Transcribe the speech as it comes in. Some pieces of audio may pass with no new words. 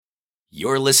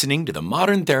You're listening to the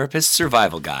Modern Therapist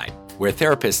Survival Guide, where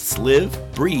therapists live,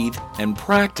 breathe, and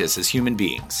practice as human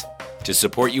beings. To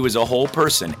support you as a whole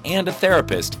person and a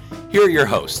therapist, here are your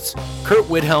hosts, Kurt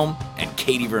Widhelm and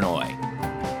Katie Vernoy.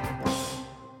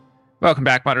 Welcome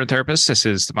back, Modern Therapists. This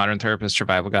is the Modern Therapist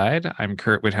Survival Guide. I'm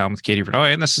Kurt Widhelm with Katie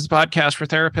Vernoy, and this is the podcast for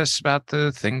therapists about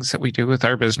the things that we do with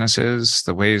our businesses,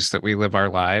 the ways that we live our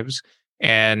lives.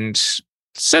 And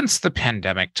since the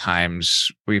pandemic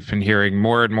times, we've been hearing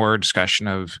more and more discussion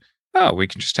of, we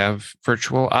can just have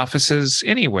virtual offices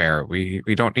anywhere. We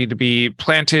don't need to be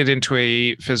planted into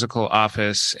a physical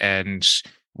office. And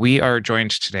we are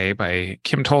joined today by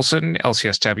Kim Tolson,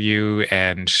 LCSW,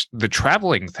 and the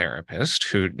traveling therapist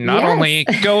who not only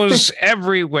goes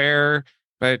everywhere,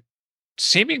 but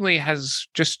seemingly has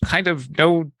just kind of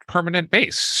no permanent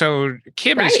base. So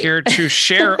Kim is here to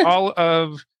share all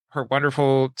of her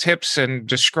wonderful tips and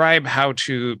describe how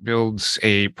to build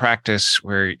a practice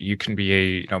where you can be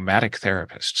a nomadic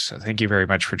therapist. So thank you very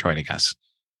much for joining us.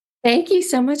 Thank you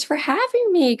so much for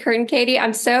having me, Kurt and Katie.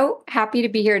 I'm so happy to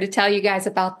be here to tell you guys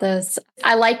about this.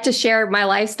 I like to share my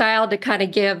lifestyle to kind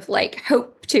of give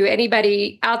hope to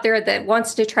anybody out there that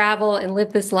wants to travel and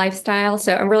live this lifestyle.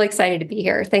 So I'm really excited to be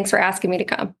here. Thanks for asking me to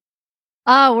come.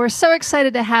 Oh, we're so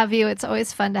excited to have you. It's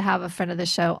always fun to have a friend of the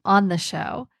show on the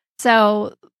show.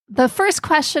 So the first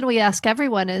question we ask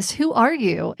everyone is, who are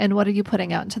you and what are you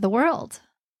putting out into the world?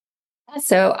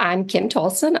 So I'm Kim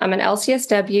Tolson. I'm an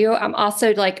LCSW. I'm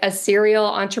also a serial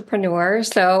entrepreneur.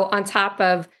 So on top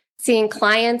of seeing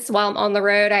clients while I'm on the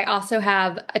road, I also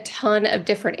have a ton of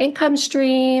different income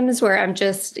streams where I'm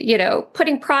just,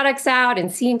 putting products out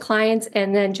and seeing clients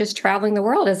and then just traveling the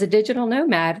world as a digital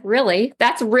nomad. Really,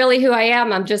 that's really who I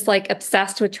am. I'm just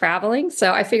obsessed with traveling.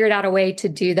 So I figured out a way to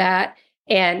do that.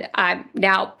 And I'm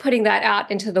now putting that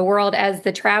out into the world as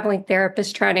the traveling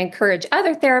therapist, trying to encourage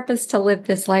other therapists to live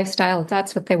this lifestyle if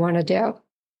that's what they want to do.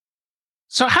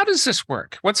 So how does this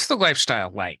work? What's the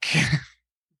lifestyle like?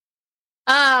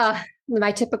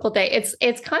 My typical day.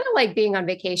 It's kind of like being on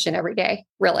vacation every day,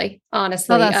 really,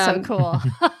 honestly. Oh, that's so cool.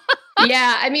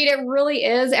 Yeah, I mean, it really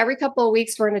is. Every couple of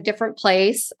weeks, we're in a different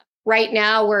place. Right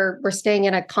now, we're staying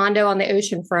in a condo on the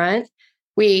ocean front.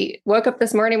 We woke up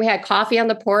this morning, we had coffee on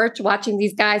the porch, watching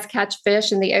these guys catch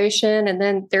fish in the ocean. And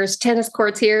then there's tennis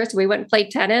courts here. So we went and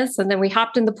played tennis and then we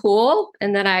hopped in the pool.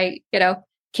 And then I,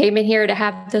 came in here to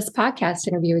have this podcast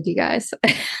interview with you guys.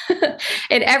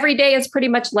 And every day is pretty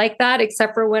much like that,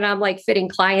 except for when I'm fitting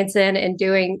clients in and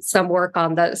doing some work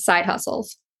on the side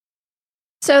hustles.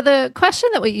 So the question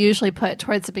that we usually put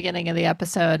towards the beginning of the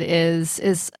episode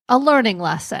is a learning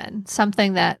lesson,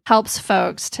 something that helps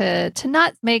folks to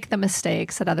not make the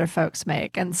mistakes that other folks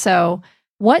make. And so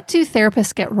what do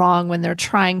therapists get wrong when they're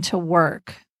trying to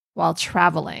work while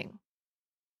traveling?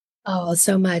 Oh,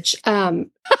 so much.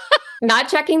 Not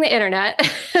checking the internet,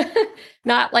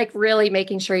 not really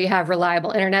making sure you have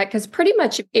reliable internet, because pretty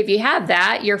much if you have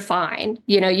that, you're fine.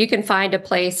 You can find a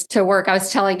place to work. I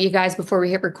was telling you guys before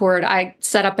we hit record, I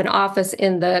set up an office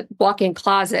in the walk-in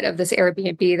closet of this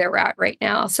Airbnb that we're at right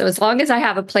now. So as long as I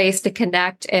have a place to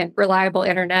connect and reliable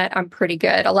internet, I'm pretty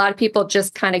good. A lot of people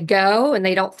just kind of go and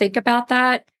they don't think about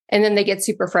that. And then they get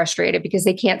super frustrated because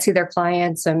they can't see their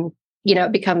clients and,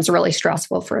 it becomes really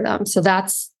stressful for them. So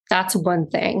that's one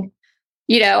thing.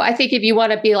 I think if you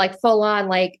want to be full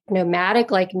on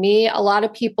nomadic like me, a lot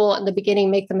of people in the beginning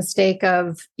make the mistake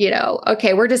of,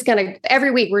 okay,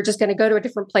 every week we're just going to go to a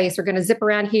different place. We're going to zip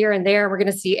around here and there. We're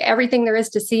going to see everything there is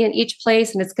to see in each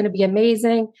place and it's going to be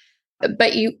amazing.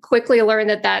 But you quickly learn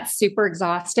that that's super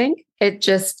exhausting.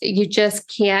 You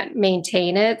just can't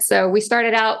maintain it. So we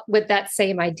started out with that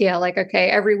same idea, okay,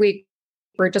 every week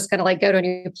we're just going to go to a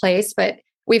new place, but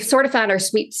we've sort of found our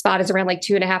sweet spot is around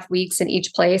 2.5 weeks in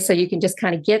each place. So you can just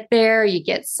kind of get there, you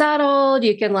get settled,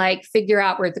 you can figure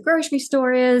out where the grocery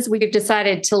store is. We've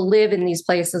decided to live in these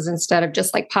places instead of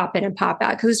just pop in and pop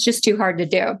out because it's just too hard to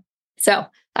do. So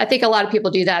I think a lot of people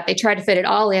do that. They try to fit it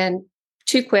all in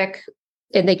too quick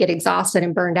and they get exhausted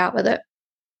and burned out with it.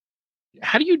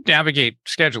 How do you navigate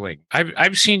scheduling?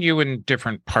 I've seen you in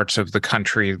different parts of the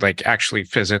country, actually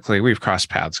physically. We've crossed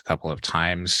paths a couple of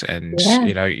times and,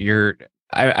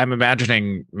 I'm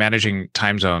imagining managing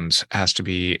time zones has to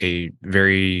be a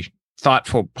very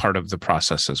thoughtful part of the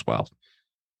process as well.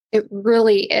 It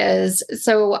really is.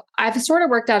 So I've sort of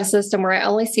worked out a system where I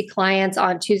only see clients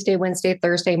on Tuesday, Wednesday,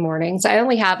 Thursday mornings. I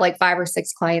only have 5 or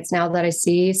 6 clients now that I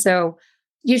see. So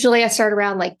usually I start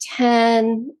around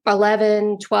 10,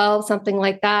 11, 12, something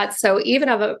like that. So even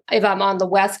if I'm on the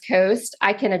West Coast,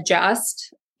 I can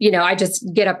adjust. I just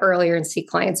get up earlier and see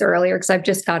clients earlier because I've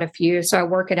just got a few. So I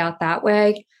work it out that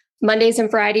way. Mondays and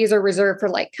Fridays are reserved for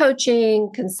like coaching,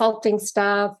 consulting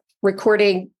stuff,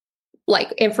 recording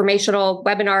like informational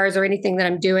webinars or anything that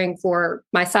I'm doing for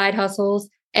my side hustles.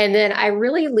 And then I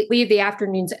really leave the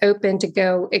afternoons open to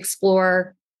go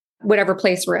explore whatever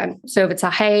place we're in. So if it's a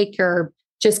hike or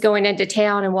just going into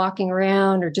town and walking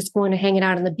around or just going and hanging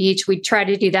out on the beach, we try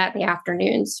to do that in the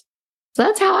afternoons. So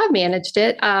that's how I've managed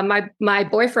it. My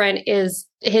boyfriend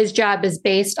his job is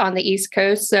based on the East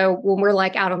Coast. So when we're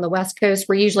like out on the West Coast,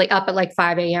 we're usually up at like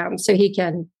 5 a.m. So he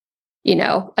can,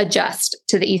 adjust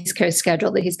to the East Coast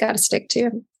schedule that he's got to stick to.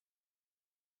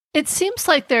 It seems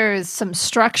like there's some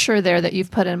structure there that you've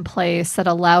put in place that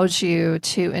allows you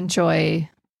to enjoy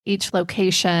each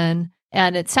location.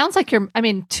 And it sounds like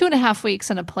 2.5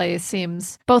 weeks in a place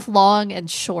seems both long and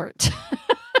short.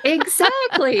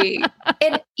 Exactly.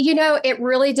 And, it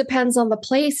really depends on the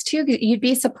place too. You'd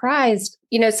be surprised.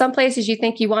 Some places you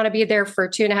think you want to be there for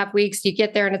 2.5 weeks, you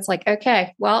get there and it's like,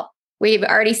 okay, well, we've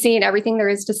already seen everything there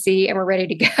is to see and we're ready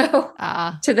to go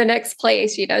to the next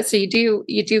place, so you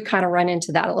do kind of run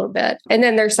into that a little bit. And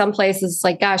then there's some places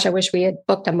like, gosh, I wish we had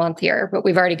booked a month here, but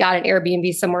we've already got an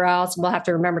Airbnb somewhere else and we'll have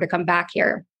to remember to come back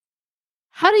here.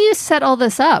 How do you set all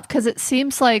this up? Because it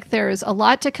seems like there's a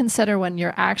lot to consider when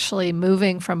you're actually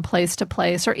moving from place to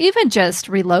place or even just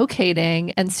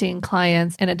relocating and seeing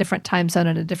clients in a different time zone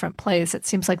in a different place. It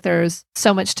seems like there's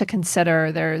so much to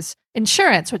consider. There's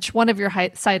insurance, which one of your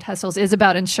side hustles is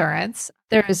about insurance.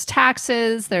 There's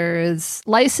taxes, there's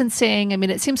licensing.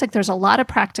 It seems like there's a lot of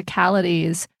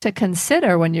practicalities to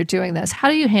consider when you're doing this. How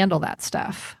do you handle that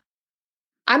stuff?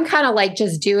 I'm kind of like,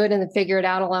 just do it and then figure it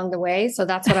out along the way. So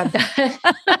that's what I've done.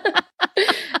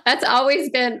 That's always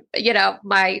been,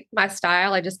 my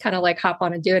style. I just kind of like hop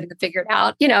on and do it and figure it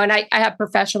out, and I have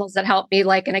professionals that help me,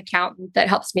 like an accountant that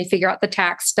helps me figure out the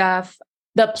tax stuff.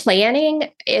 The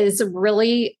planning is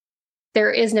really,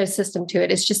 there is no system to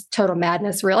it. It's just total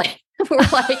madness, really.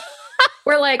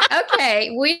 We're like,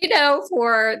 okay, we know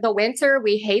for the winter,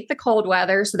 we hate the cold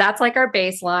weather. So that's like our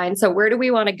baseline. So where do we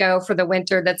want to go for the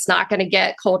winter that's not going to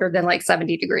get colder than like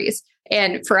 70 degrees?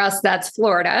 And for us, that's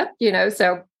Florida,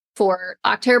 so for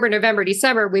October, November,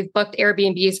 December, we've booked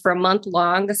Airbnbs for a month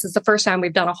long. This is the first time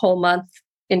we've done a whole month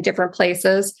in different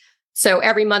places. So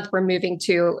every month we're moving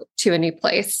to a new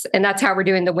place. And that's how we're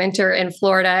doing the winter in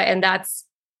Florida. And that's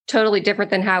totally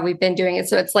different than how we've been doing it.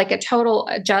 So it's like a total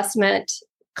adjustment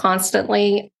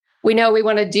constantly. We know we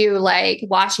want to do like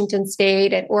Washington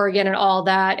State and Oregon and all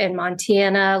that, and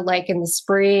Montana, like in the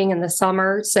spring and the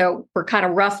summer. So we're kind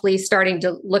of roughly starting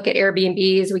to look at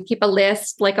Airbnbs. We keep a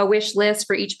list, like a wish list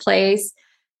for each place.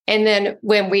 And then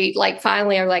when we like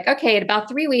finally are like, okay, in about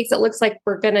 3 weeks, it looks like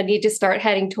we're going to need to start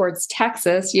heading towards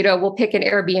Texas, we'll pick an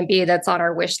Airbnb that's on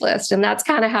our wish list. And that's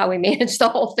kind of how we manage the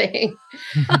whole thing,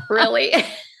 really.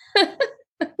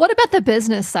 What about the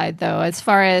business side, though, as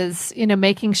far as,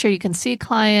 making sure you can see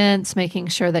clients, making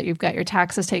sure that you've got your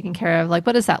taxes taken care of? Like,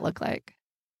 what does that look like?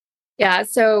 Yeah.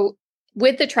 So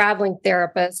with the traveling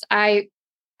therapist, I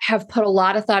have put a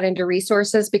lot of thought into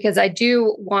resources because I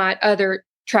do want other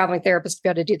traveling therapists to be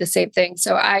able to do the same thing.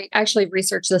 So I actually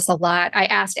researched this a lot. I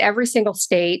asked every single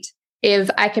state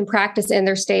if I can practice in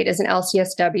their state as an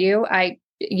LCSW.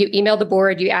 You email the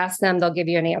board, you ask them, they'll give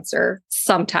you an answer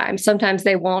sometimes. Sometimes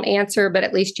they won't answer, but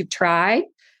at least you've tried.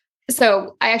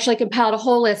 So I actually compiled a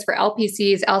whole list for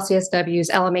LPCs,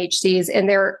 LCSWs, LMHCs, and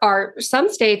there are some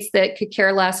states that could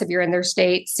care less if you're in their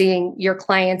state seeing your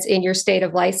clients in your state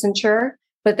of licensure,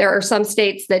 but there are some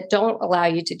states that don't allow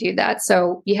you to do that.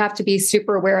 So you have to be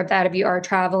super aware of that if you are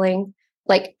traveling.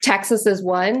 Like Texas is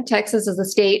one. Texas is a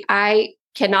state I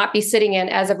cannot be sitting in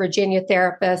as a Virginia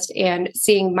therapist and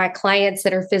seeing my clients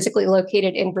that are physically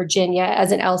located in Virginia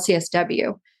as an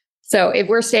LCSW. So if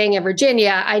we're staying in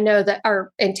Virginia, I know that,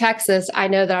 or in Texas, I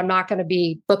know that I'm not going to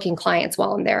be booking clients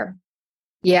while I'm there.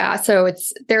 Yeah. So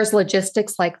there's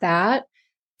logistics like that.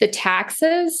 The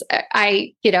taxes,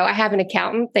 I have an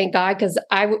accountant, thank God, because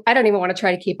I don't even want to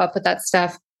try to keep up with that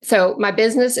stuff. So my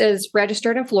business is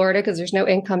registered in Florida because there's no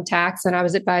income tax, and I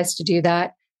was advised to do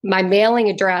that. My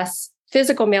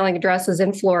physical mailing address is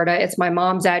in Florida. It's my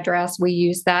mom's address. We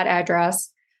use that address.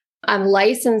 I'm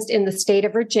licensed in the state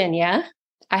of Virginia.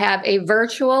 I have a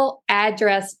virtual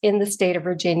address in the state of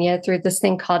Virginia through this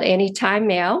thing called Anytime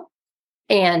Mail.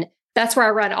 And that's where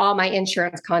I run all my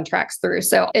insurance contracts through.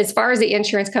 So as far as the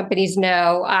insurance companies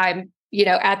know, I'm,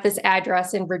 at this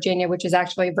address in Virginia, which is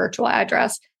actually a virtual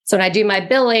address. So when I do my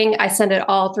billing, I send it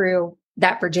all through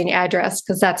that Virginia address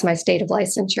because that's my state of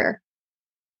licensure.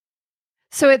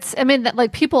 So that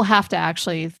like people have to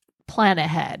actually plan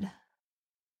ahead.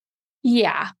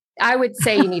 Yeah. I would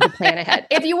say you need to plan ahead.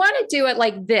 If you want to do it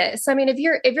like this, I mean, if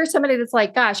you're somebody that's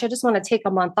like, gosh, I just want to take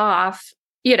a month off,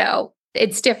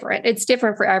 it's different. It's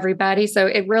different for everybody. So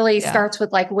it really starts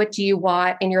with like, what do you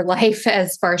want in your life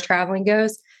as far as traveling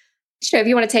goes? If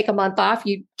you want to take a month off,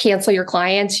 you cancel your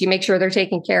clients, you make sure they're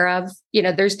taken care of.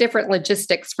 There's different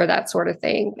logistics for that sort of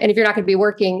thing. And if you're not going to be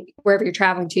working wherever you're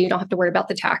traveling to, you don't have to worry about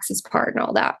the taxes part and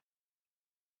all that.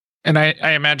 And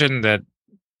I imagine that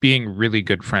being really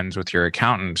good friends with your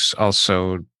accountants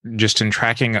also just in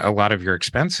tracking a lot of your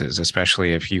expenses,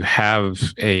 especially if you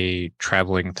have a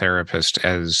traveling therapist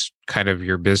as kind of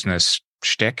your business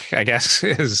shtick, I guess,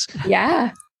 is.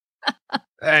 Yeah.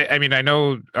 I mean, I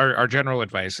know our general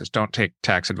advice is don't take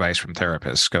tax advice from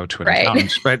therapists, go to an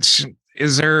accountant. But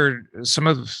is there some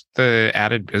of the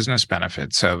added business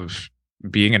benefits of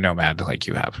being a nomad like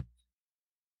you have?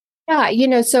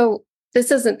 Yeah, so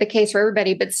this isn't the case for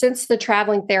everybody, but since the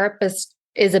traveling therapist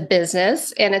is a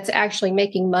business and it's actually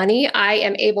making money, I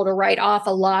am able to write off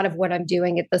a lot of what I'm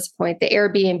doing at this point. The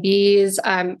Airbnbs,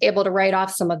 I'm able to write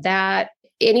off some of that.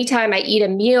 Anytime I eat a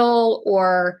meal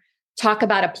or talk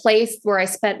about a place where I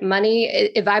spent money,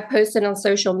 if I post it on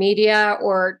social media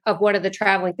or of one of the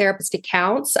traveling therapist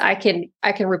accounts, I can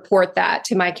report that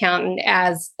to my accountant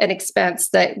as an expense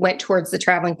that went towards the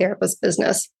traveling therapist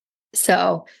business.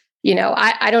 So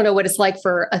I don't know what it's like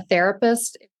for a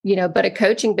therapist, but a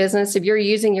coaching business, if you're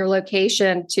using your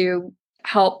location to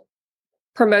help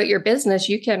promote your business,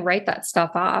 you can write that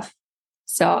stuff off.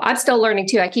 So I'm still learning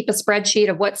too. I keep a spreadsheet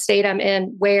of what state I'm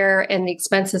in, where, and the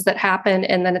expenses that happen.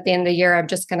 And then at the end of the year, I'm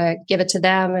just going to give it to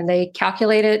them and they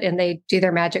calculate it and they do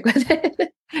their magic with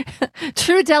it.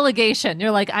 True delegation.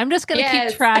 You're like, I'm just going to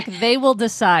keep track. They will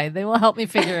decide. They will help me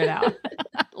figure it out.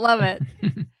 Love it.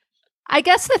 I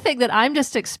guess the thing that I'm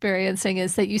just experiencing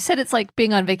is that you said it's like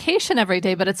being on vacation every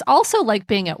day, but it's also like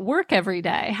being at work every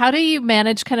day. How do you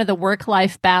manage kind of the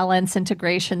work-life balance,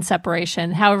 integration,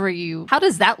 separation? How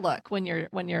does that look when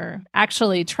you're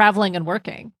actually traveling and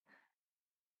working?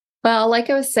 Well, like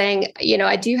I was saying,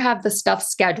 I do have the stuff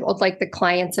scheduled, like the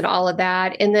clients and all of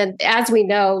that. And then as we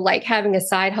know, like having a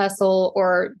side hustle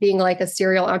or being like a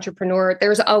serial entrepreneur,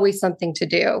 there's always something to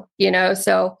do,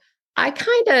 so I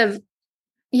kind of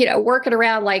work it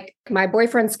around like my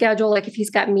boyfriend's schedule. Like if he's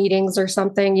got meetings or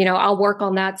something, I'll work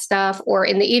on that stuff. Or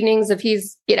in the evenings, if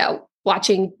he's,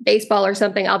 watching baseball or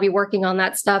something, I'll be working on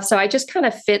that stuff. So I just kind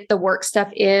of fit the work stuff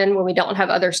in when we don't have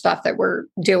other stuff that we're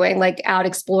doing, like out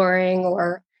exploring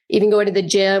or even going to the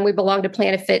gym. We belong to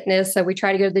Planet Fitness. So we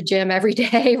try to go to the gym every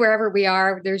day, wherever we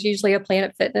are. There's usually a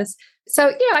Planet Fitness.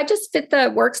 So, I just fit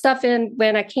the work stuff in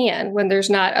when I can, when there's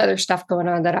not other stuff going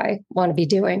on that I want to be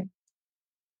doing.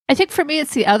 I think for me,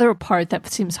 it's the other part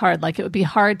that seems hard. Like it would be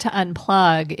hard to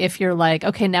unplug if you're like,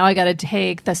 okay, now I got to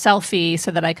take the selfie so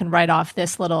that I can write off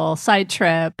this little side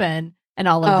trip and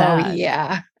all of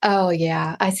that. Oh,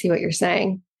 yeah. I see what you're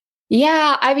saying.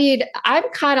 Yeah. I mean, I'm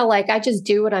kind of like, I just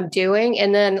do what I'm doing.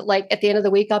 And then like at the end of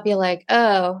the week, I'll be like,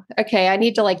 oh, okay, I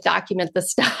need to like document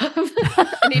this stuff.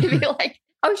 I need to be like,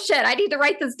 oh shit, I need to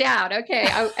write this down. Okay.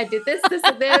 I did this,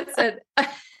 and this. And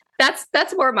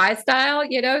that's more my style,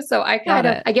 so I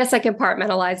guess I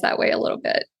compartmentalize that way a little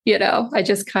bit, I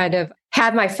just kind of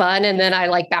have my fun and then I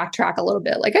like backtrack a little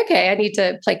bit like, okay, I need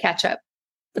to play catch up.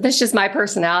 But that's just my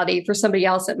personality. For somebody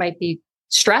else, it might be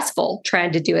stressful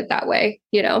trying to do it that way,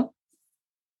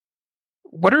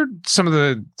 What are some of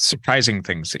the surprising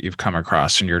things that you've come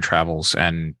across in your travels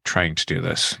and trying to do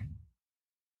this?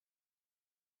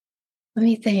 Let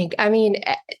me think. I mean,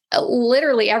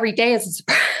 literally every day is a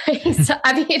surprise.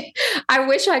 I mean, I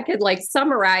wish I could like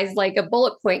summarize like a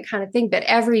bullet point kind of thing, but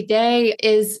every day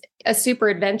is a super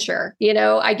adventure.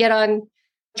 I get on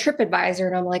TripAdvisor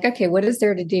and I'm like, okay, what is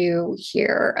there to do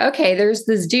here? Okay, there's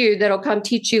this dude that'll come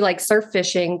teach you like surf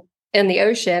fishing in the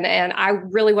ocean. And I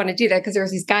really want to do that because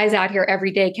there's these guys out here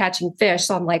every day catching fish.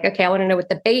 So I'm like, okay, I want to know what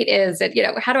the bait is and,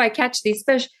 how do I catch these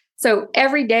fish? So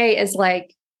every day is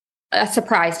like a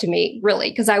surprise to me,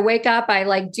 really, because I wake up, I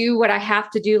like do what I have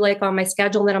to do like on my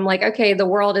schedule. And then I'm like, okay, the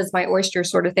world is my oyster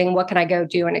sort of thing. What can I go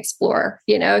do and explore?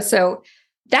 So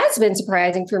that's been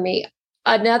surprising for me.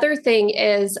 Another thing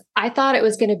is I thought it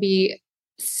was going to be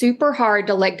super hard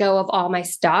to let go of all my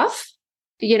stuff,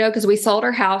 because we sold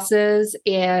our houses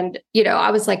and,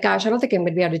 I was like, gosh, I don't think I'm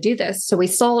going to be able to do this. So we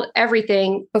sold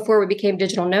everything before we became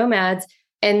digital nomads.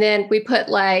 And then we put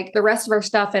like the rest of our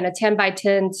stuff in a 10 by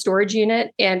 10 storage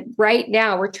unit. And right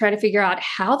now we're trying to figure out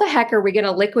how the heck are we going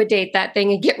to liquidate that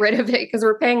thing and get rid of it? Because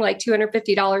we're paying like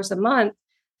 $250 a month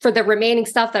for the remaining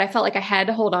stuff that I felt like I had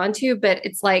to hold on to. But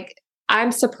it's like,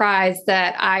 I'm surprised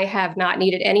that I have not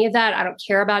needed any of that. I don't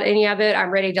care about any of it. I'm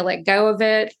ready to let go of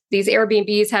it. These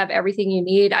Airbnbs have everything you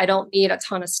need. I don't need a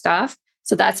ton of stuff.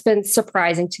 So that's been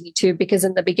surprising to me too, because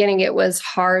in the beginning, it was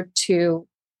hard to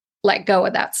let go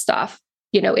of that stuff.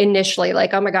 Initially,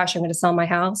 like, oh my gosh, I'm going to sell my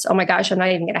house. Oh my gosh, I'm not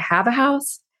even going to have a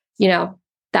house.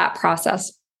 That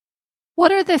process.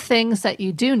 What are the things that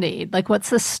you do need? Like, what's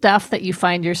the stuff that you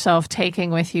find yourself taking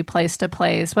with you place to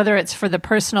place, whether it's for the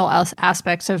personal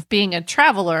aspects of being a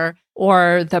traveler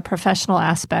or the professional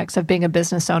aspects of being a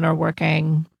business owner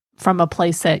working from a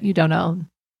place that you don't own?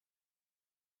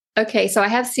 Okay, so I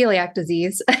have celiac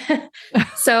disease.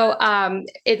 So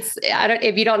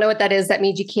if you don't know what that is, that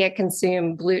means you can't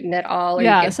consume gluten at all. Or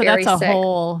Yeah, you get so very that's a sick.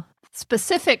 whole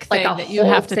specific thing that you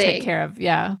have to take care of.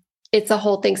 Yeah. It's a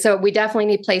whole thing. So we definitely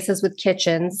need places with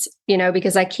kitchens,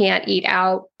 because I can't eat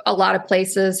out a lot of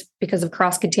places because of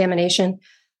cross-contamination.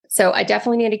 So I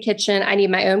definitely need a kitchen. I need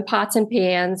my own pots and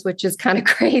pans, which is kind of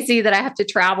crazy that I have to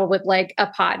travel with like a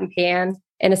pot and pan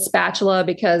and a spatula,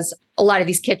 because a lot of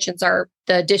these kitchens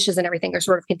the dishes and everything are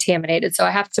sort of contaminated. So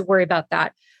I have to worry about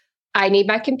that. I need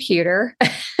my computer.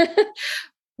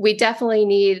 We definitely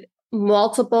need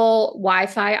multiple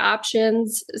Wi-Fi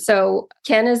options. So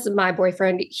Ken is my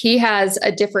boyfriend. He has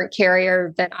a different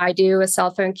carrier than I do, a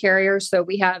cell phone carrier. So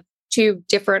we have 2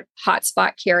 different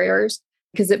hotspot carriers,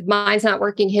 because if mine's not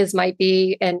working, his might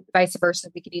be, and vice versa.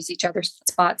 We can use each other's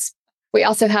spots. We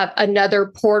also have another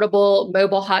portable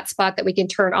mobile hotspot that we can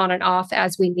turn on and off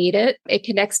as we need it. It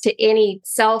connects to any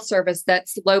cell service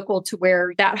that's local to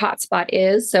where that hotspot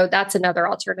is. So that's another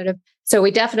alternative. So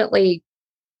we definitely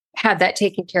have that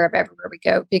taken care of everywhere we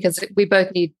go, because we both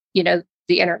need,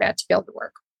 the internet to be able to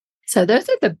work. So those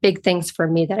are the big things for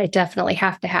me that I definitely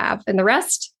have to have. And the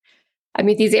rest,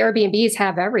 these Airbnbs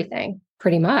have everything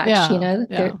pretty much,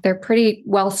 they're pretty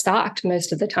well stocked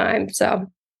most of the time.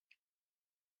 So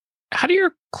how do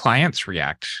your clients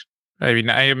react? I mean,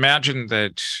 I imagine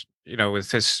that,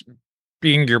 with this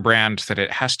being your brand, that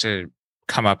it has to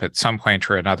come up at some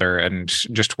point or another, and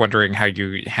just wondering how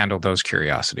you handle those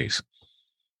curiosities.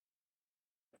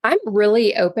 I'm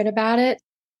really open about it.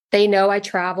 They know I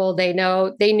travel. They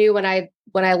knew when I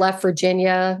left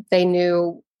Virginia. They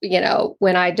knew,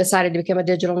 when I decided to become a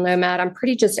digital nomad. I'm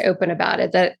pretty just open about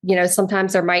it, that,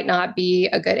 sometimes there might not be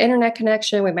a good internet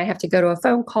connection. We might have to go to a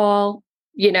phone call,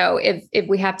 if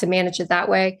we have to manage it that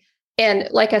way. And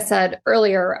like I said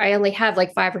earlier, I only have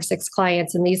like 5 or 6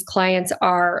 clients, and these clients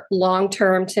are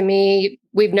long-term to me.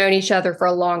 We've known each other for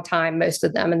a long time, most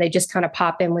of them, and they just kind of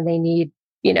pop in when they need,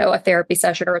 a therapy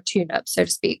session or a tune-up, so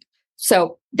to speak.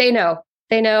 So they know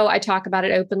I talk about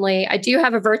it openly. I do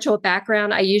have a virtual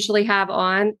background I usually have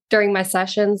on during my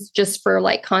sessions, just for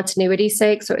like continuity's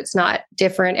sake. So it's not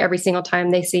different every single time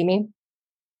they see me.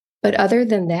 But other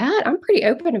than that, I'm pretty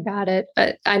open about it.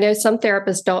 I know some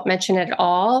therapists don't mention it at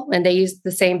all, and they use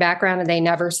the same background, and they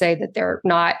never say that they're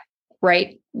not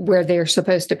right where they're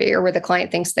supposed to be or where the client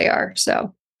thinks they are.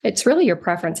 So it's really your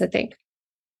preference, I think.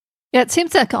 Yeah, it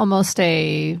seems like almost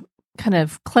a kind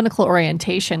of clinical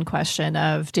orientation question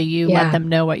of, do you let them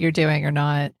know what you're doing or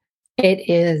not? It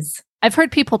is. I've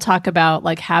heard people talk about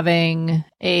like having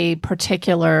a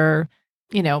particular,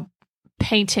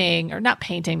 painting, or not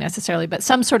painting necessarily, but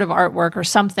some sort of artwork or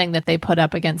something that they put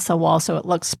up against the wall so it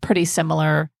looks pretty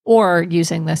similar, or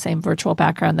using the same virtual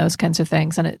background, those kinds of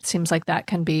things. And it seems like that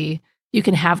can be, you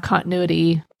can have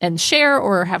continuity and share,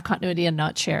 or have continuity and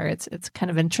not share. It's kind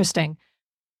of interesting.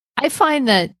 I find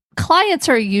that clients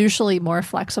are usually more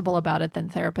flexible about it than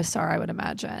therapists are, I would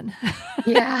imagine.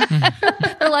 Yeah.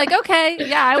 They're like, okay,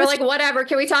 yeah. They're like, whatever.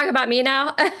 Can we talk about me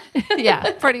now?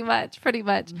 Yeah, pretty much.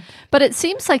 But it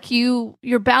seems like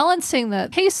you're balancing the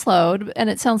caseload, and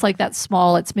it sounds like that's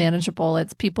small, it's manageable,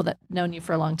 it's people that have known you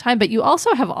for a long time, but you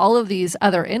also have all of these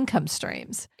other income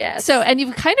streams. Yes. So, and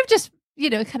you've kind of just,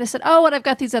 kind of said, oh, and I've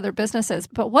got these other businesses,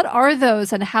 but what are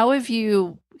those, and how have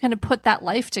you kind of put that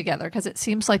life together? Because it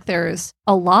seems like there's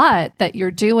a lot that you're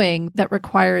doing that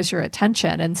requires your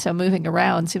attention. And so moving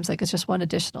around seems like it's just one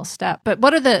additional step. But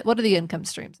what are the income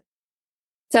streams?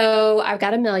 So I've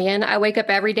got 1 million. I wake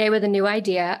up every day with a new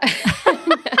idea.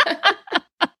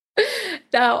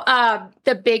 So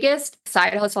the biggest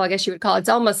side hustle, I guess you would call it, it's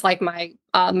almost like my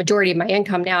majority of my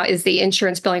income now, is the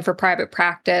insurance billing for private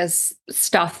practice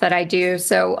stuff that I do.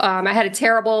 So I had a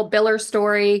terrible biller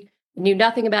story, knew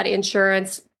nothing about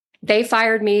insurance. They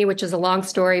fired me, which is a long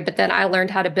story, but then I learned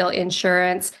how to bill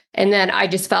insurance. And then I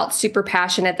just felt super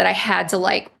passionate that I had to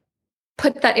like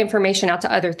put that information out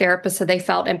to other therapists so they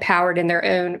felt empowered in their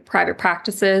own private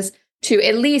practices to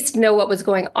at least know what was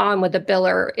going on with the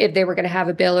biller, if they were going to have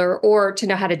a biller, or to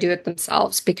know how to do it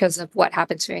themselves because of what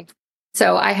happened to me.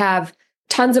 So I have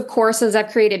tons of courses. I've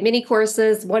created mini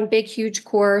courses, one big, huge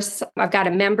course. I've got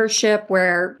a membership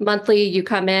where monthly you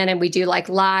come in and we do like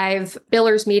live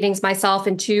billers meetings. Myself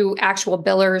and two actual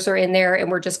billers are in there, and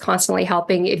we're just constantly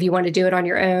helping if you want to do it on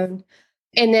your own.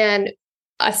 And then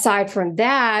aside from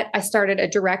that, I started a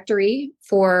directory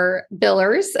for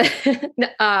billers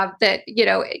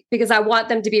that, because I want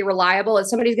them to be reliable. If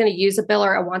somebody's going to use a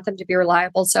biller, I want them to be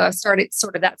reliable. So I've started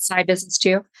sort of that side business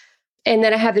too. And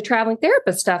then I have the traveling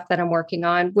therapist stuff that I'm working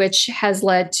on, which has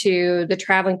led to the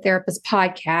Traveling Therapist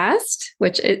podcast,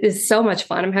 which is so much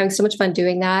fun. I'm having so much fun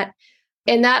doing that.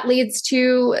 And that leads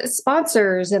to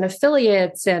sponsors and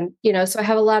affiliates. And, so I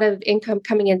have a lot of income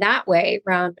coming in that way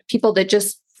around people that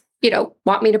just,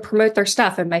 want me to promote their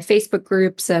stuff in my Facebook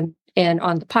groups and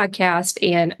on the podcast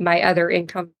and my other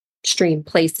income stream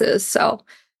places. So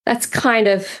that's kind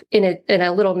of in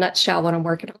a little nutshell what I'm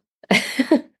working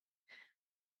on.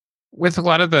 With a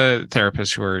lot of the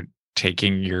therapists who are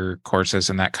taking your courses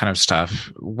and that kind of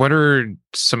stuff, what are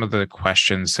some of the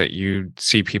questions that you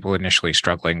see people initially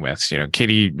struggling with?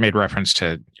 Katie made reference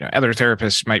to, other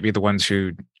therapists might be the ones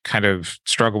who kind of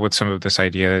struggle with some of this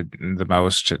idea the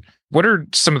most. What are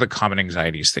some of the common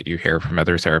anxieties that you hear from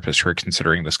other therapists who are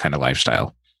considering this kind of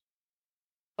lifestyle?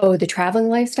 Oh, the traveling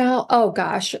lifestyle? Oh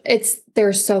gosh,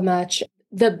 there's so much.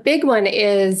 The big one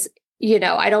is,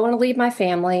 I don't want to leave my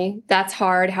family. That's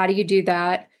hard. How do you do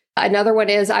that? Another one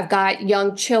is I've got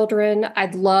young children.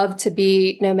 I'd love to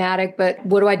be nomadic, but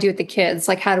what do I do with the kids?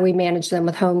 Like, how do we manage them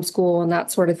with homeschool and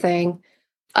that sort of thing?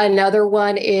 Another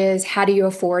one is how do you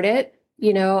afford it?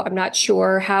 I'm not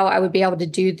sure how I would be able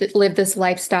to live this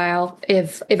lifestyle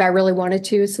if I really wanted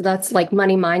to. So that's like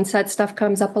money mindset stuff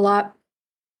comes up a lot.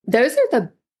 Those are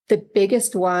the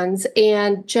biggest ones.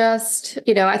 And just,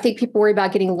 I think people worry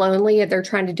about getting lonely if they're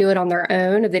trying to do it on their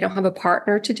own, if they don't have a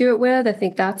partner to do it with. I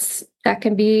think that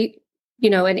can be,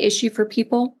 an issue for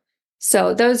people.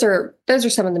 So those are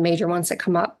some of the major ones that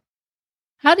come up.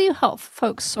 How do you help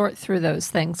folks sort through those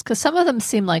things? Because some of them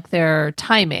seem like they're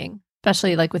timing,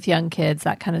 especially like with young kids,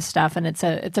 that kind of stuff. And it's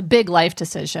a big life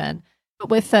decision. But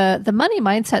with the money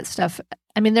mindset stuff,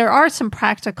 I mean, there are some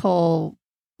practical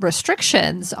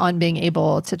restrictions on being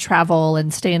able to travel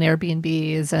and stay in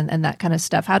Airbnbs and that kind of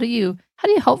stuff. How do you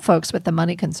help folks with the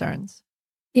money concerns?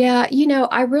 Yeah,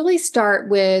 I really start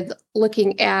with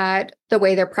looking at the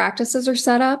way their practices are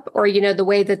set up, or, the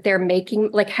way that they're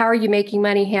making, like, how are you making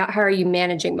money? How are you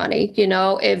managing money?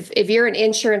 If you're an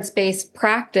insurance-based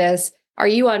practice, are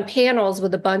you on panels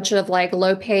with a bunch of like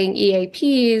low-paying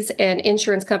EAPs and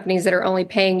insurance companies that are only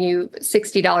paying you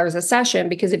 $60 a session?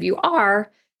 Because if you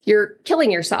are, you're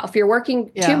killing yourself. You're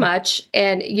working too much,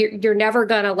 and you're never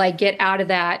going to like get out of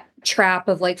that trap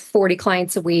of like 40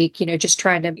 clients a week, just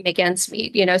trying to make ends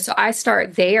meet, So I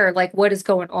start there, like, what is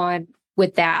going on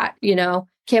with that?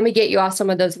 Can we get you off some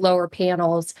of those lower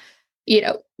panels?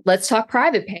 Let's talk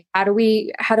private pay. How do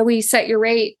we set your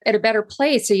rate at a better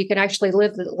place so you can actually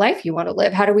live the life you want to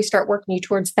live? How do we start working you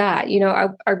towards that?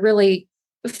 I really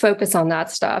focus on that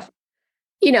stuff.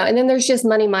 And then there's just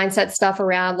money mindset stuff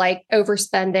around like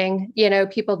overspending,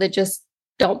 people that just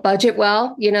don't budget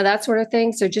well, that sort of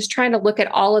thing. So just trying to look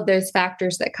at all of those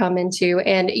factors that come into,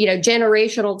 and,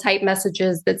 generational type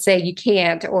messages that say you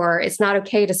can't, or it's not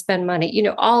okay to spend money,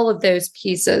 all of those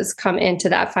pieces come into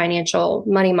that financial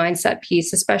money mindset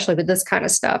piece, especially with this kind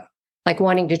of stuff, like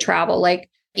wanting to travel, like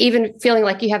even feeling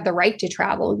like you have the right to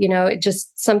travel. It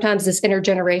just sometimes this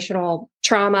intergenerational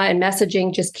trauma and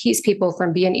messaging just keeps people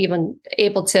from being even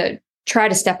able to try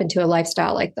to step into a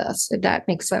lifestyle like this, if that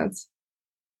makes sense.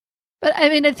 But I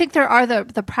mean, I think there are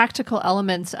the practical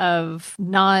elements of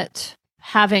not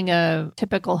having a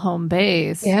typical home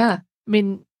base. Yeah. I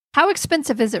mean, how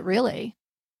expensive is it really?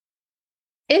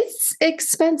 It's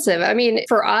expensive. I mean,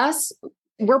 for us,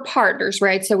 we're partners,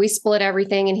 right? So we split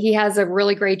everything, and he has a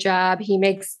really great job. He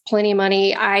makes plenty of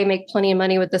money. I make plenty of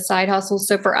money with the side hustle.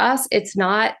 So for us, it's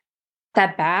not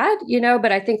that bad,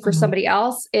 but I think for somebody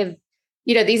else, if,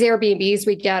 these Airbnbs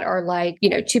we get are like,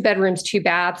 2 bedrooms, 2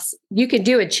 baths, you can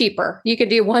do it cheaper. You could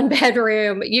do 1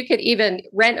 bedroom. You could even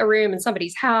rent a room in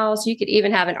somebody's house. You could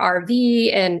even have an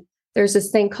RV. And there's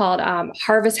this thing called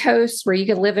Harvest Hosts where you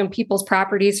can live in people's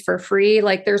properties for free.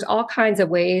 Like, there's all kinds of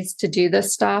ways to do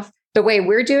this stuff. The way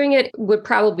we're doing it would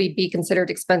probably be considered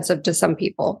expensive to some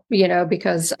people,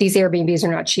 because these Airbnbs are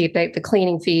not cheap. The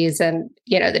cleaning fees and,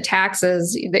 the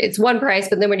taxes, it's one price,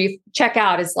 but then when you check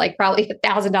out, it's like probably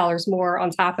 $1,000 more on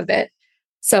top of it.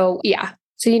 So, yeah.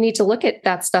 So you need to look at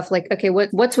that stuff like, okay,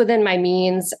 what's within my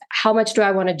means? How much do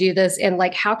I want to do this? And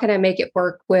like, how can I make it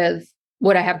work with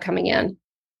what I have coming in?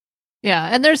 Yeah.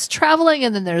 And there's traveling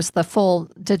and then there's the full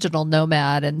digital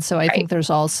nomad. And so I think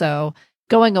there's also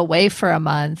going away for a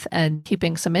month and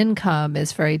keeping some income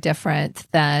is very different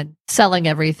than selling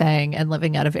everything and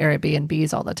living out of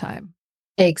Airbnbs all the time.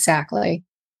 Exactly.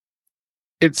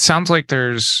 It sounds like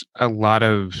there's a lot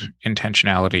of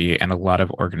intentionality and a lot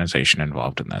of organization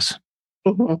involved in this.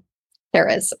 Mm-hmm. There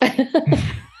is.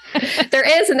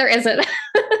 There is and there isn't.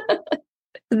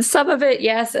 Some of it,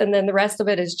 yes. And then the rest of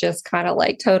it is just kind of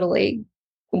like totally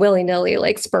willy-nilly,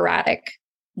 like sporadic,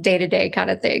 day-to-day kind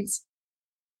of things.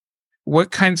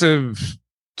 What kinds of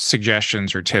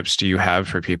suggestions or tips do you have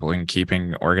for people in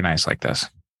keeping organized like this?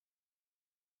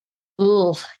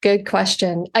 Ooh, good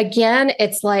question. Again,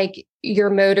 it's like your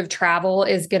mode of travel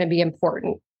is going to be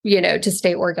important, to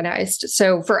stay organized.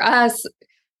 So for us,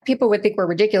 people would think we're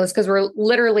ridiculous because we're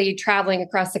literally traveling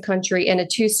across the country in a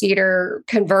 2-seater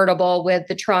convertible with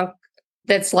the trunk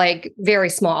that's like very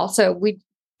small. So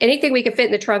anything we can fit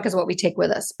in the trunk is what we take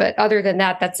with us. But other than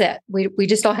that, that's it. We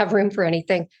just don't have room for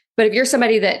anything. But if you're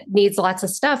somebody that needs lots of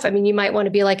stuff, I mean, you might want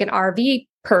to be like an RV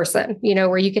person,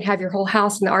 where you can have your whole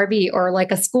house in the RV, or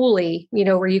like a schoolie,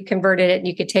 where you converted it and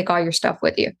you could take all your stuff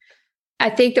with you. I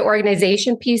think the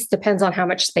organization piece depends on how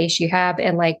much space you have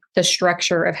and like the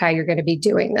structure of how you're going to be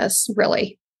doing this,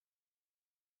 really.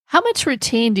 How much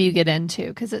routine do you get into?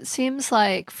 Because it seems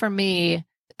like for me,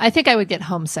 I think I would get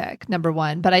homesick, number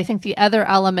one. But I think the other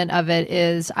element of it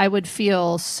is I would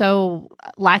feel so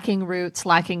lacking roots,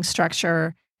 lacking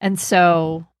structure. And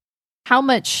so how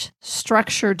much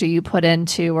structure do you put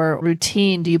into, or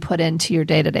routine do you put into your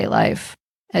day-to-day life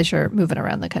as you're moving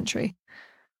around the country?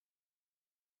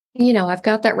 I've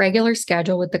got that regular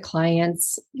schedule with the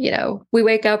clients. We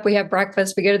wake up, we have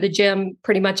breakfast, we go to the gym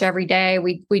pretty much every day.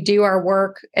 We do our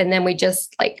work, and then we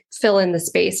just like fill in the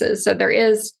spaces. So there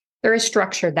is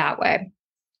structure that way,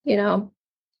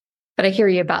 But I hear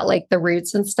you about like the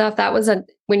roots and stuff. That was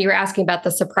when you were asking about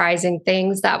the surprising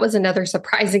things, that was another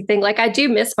surprising thing. Like I do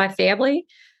miss my family,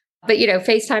 but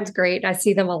FaceTime's great. I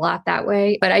see them a lot that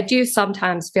way. But I do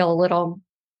sometimes feel a little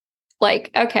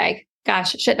like, okay,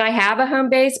 gosh, shouldn't I have a home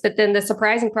base? But then the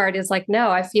surprising part is like, no,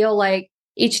 I feel like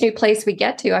each new place we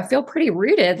get to, I feel pretty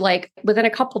rooted like within a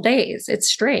couple days. It's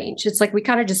strange. It's like we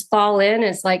kind of just fall in.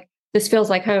 It's like, this feels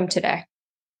like home today.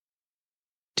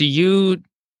 Do you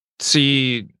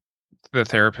see the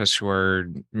therapists who are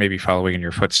maybe following in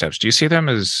your footsteps? Do you see them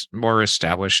as more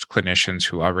established clinicians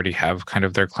who already have kind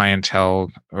of their clientele,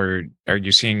 or are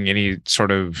you seeing any sort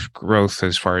of growth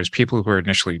as far as people who are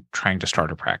initially trying to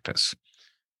start a practice?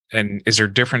 And is there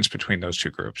a difference between those two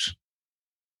groups?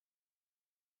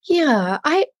 Yeah,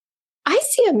 I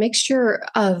see a mixture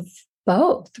of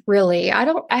both, really. I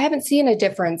haven't seen a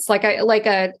difference, like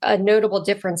a notable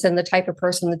difference in the type of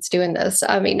person that's doing this.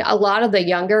 I mean, a lot of the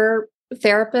younger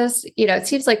therapists, it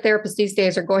seems like therapists these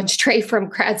days are going straight from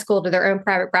grad school to their own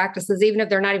private practices, even if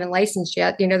they're not even licensed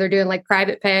yet. They're doing like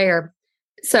private pay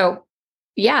so.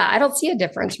 Yeah, I don't see a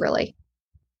difference really.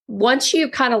 Once you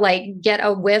kind of like get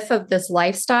a whiff of this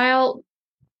lifestyle,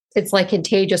 it's like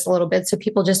contagious a little bit. So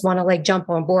people just want to like jump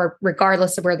on board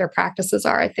regardless of where their practices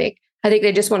are. I think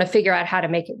they just want to figure out how to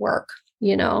make it work,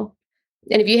 And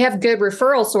if you have good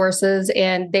referral sources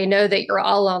and they know that you're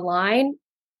all online,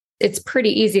 it's pretty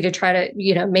easy to try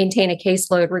to, maintain a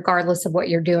caseload regardless of what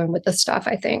you're doing with the stuff,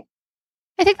 I think.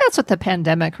 I think that's what the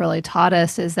pandemic really taught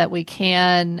us, is that we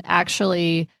can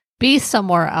actually be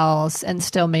somewhere else and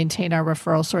still maintain our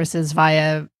referral sources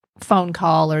via phone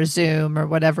call or Zoom or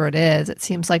whatever it is. It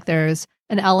seems like there's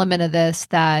an element of this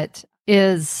that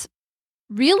is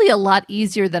really a lot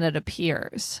easier than it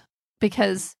appears,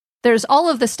 because there's all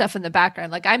of this stuff in the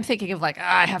background. Like I'm thinking of like,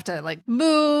 I have to like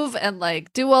move and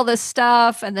like do all this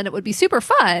stuff, and then it would be super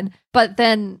fun. But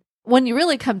then when you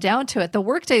really come down to it, the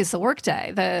workday is the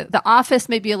workday. The office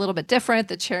may be a little bit different.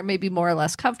 The chair may be more or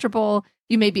less comfortable.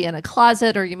 You may be in a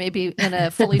closet, or you may be in a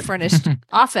fully furnished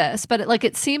office. But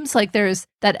it seems like there's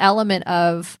that element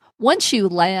of once you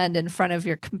land in front of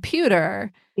your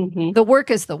computer, the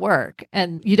work is the work,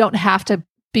 and you don't have to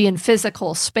be in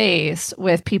physical space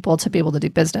with people to be able to do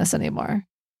business anymore.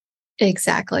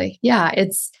 Exactly. Yeah.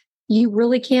 You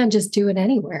really can just do it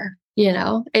anywhere.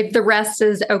 If the rest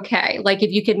is okay, like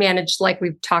if you can manage, like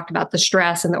we've talked about, the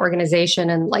stress and the organization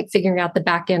and like figuring out the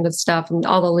back end of stuff and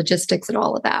all the logistics and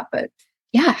all of that. But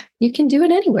yeah, you can do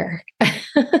it anywhere.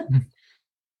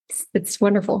 It's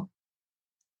wonderful.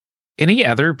 Any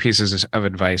other pieces of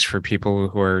advice for people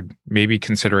who are maybe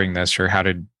considering this, or how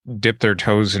to dip their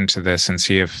toes into this and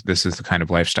see if this is the kind of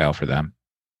lifestyle for them?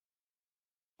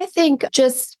 I think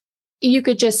just you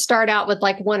could just start out with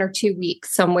like 1 or 2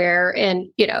 weeks somewhere and,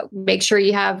 make sure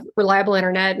you have reliable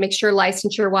internet, make sure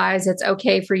licensure wise, it's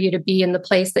okay for you to be in the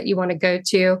place that you want to go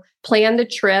to, plan the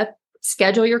trip,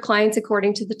 schedule your clients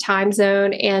according to the time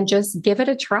zone, and just give it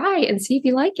a try and see if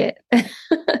you like it.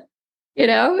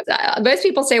 Most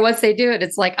people say once they do it,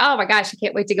 it's like, oh my gosh, I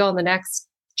can't wait to go on the next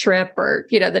trip or,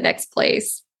 the next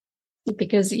place.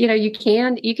 Because, you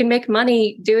can make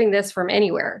money doing this from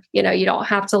anywhere. You don't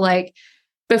have to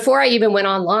before I even went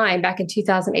online back in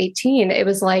 2018, it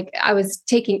was like I was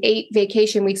taking 8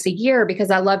 vacation weeks a year because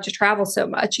I love to travel so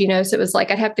much, so it was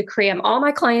like I'd have to cram all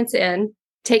my clients in,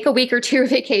 take a week or 2 of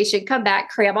vacation, come back,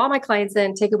 cram all my clients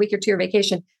in, take a week or 2 of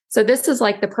vacation. So this is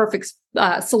like the perfect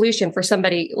solution for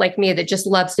somebody like me that just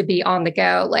loves to be on the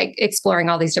go, like exploring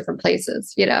all these different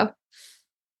places,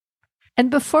 And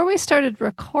before we started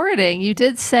recording, you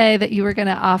did say that you were going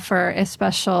to offer a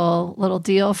special little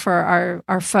deal for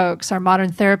our folks, our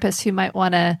modern therapists who might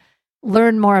want to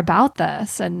learn more about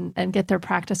this and get their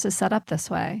practices set up this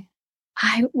way.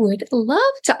 I would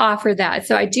love to offer that.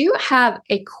 So I do have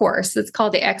a course that's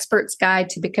called The Expert's Guide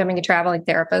to Becoming a Traveling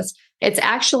Therapist. It's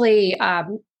actually,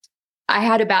 I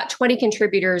had about 20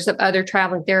 contributors of other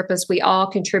traveling therapists. We all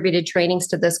contributed trainings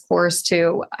to this course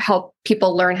to help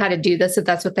people learn how to do this if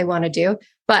that's what they want to do.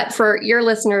 But for your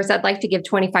listeners, I'd like to give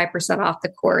 25% off the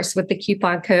course with the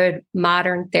coupon code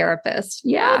Modern Therapist.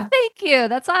 Yeah. Oh, thank you.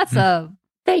 That's awesome.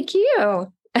 Thank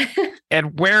you.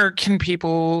 And where can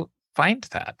people find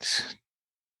that?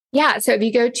 Yeah. So if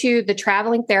you go to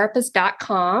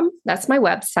thetravelingtherapist.com, that's my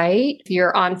website. If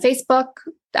you're on Facebook,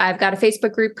 I've got a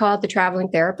Facebook group called The Traveling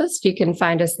Therapist. You can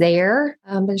find us there.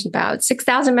 There's about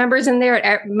 6,000 members in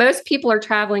there. Most people are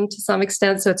traveling to some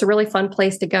extent. So it's a really fun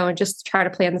place to go and just try to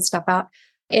plan this stuff out.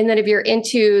 And then if you're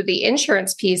into the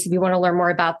insurance piece, if you want to learn more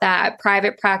about that,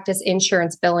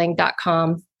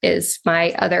 privatepracticeinsurancebilling.com is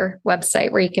my other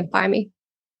website where you can find me.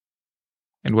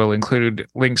 And we'll include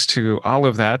links to all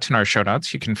of that in our show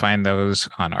notes. You can find those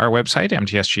on our website,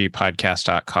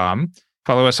 mtsgpodcast.com.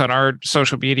 Follow us on our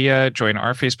social media, join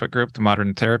our Facebook group, the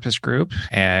Modern Therapist Group.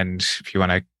 And if you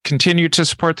want to continue to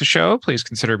support the show, please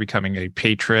consider becoming a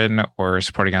patron or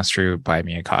supporting us through Buy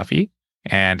Me a Coffee.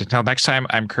 And until next time,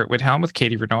 I'm Kurt Widhelm with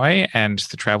Katie Vernoy and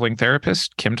the traveling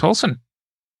therapist, Kim Tolson.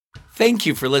 Thank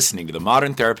you for listening to the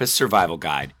Modern Therapist Survival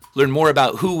Guide. Learn more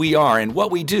about who we are and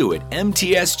what we do at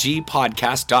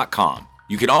mtsgpodcast.com.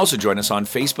 You can also join us on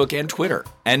Facebook and Twitter.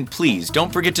 And please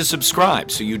don't forget to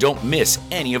subscribe so you don't miss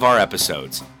any of our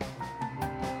episodes.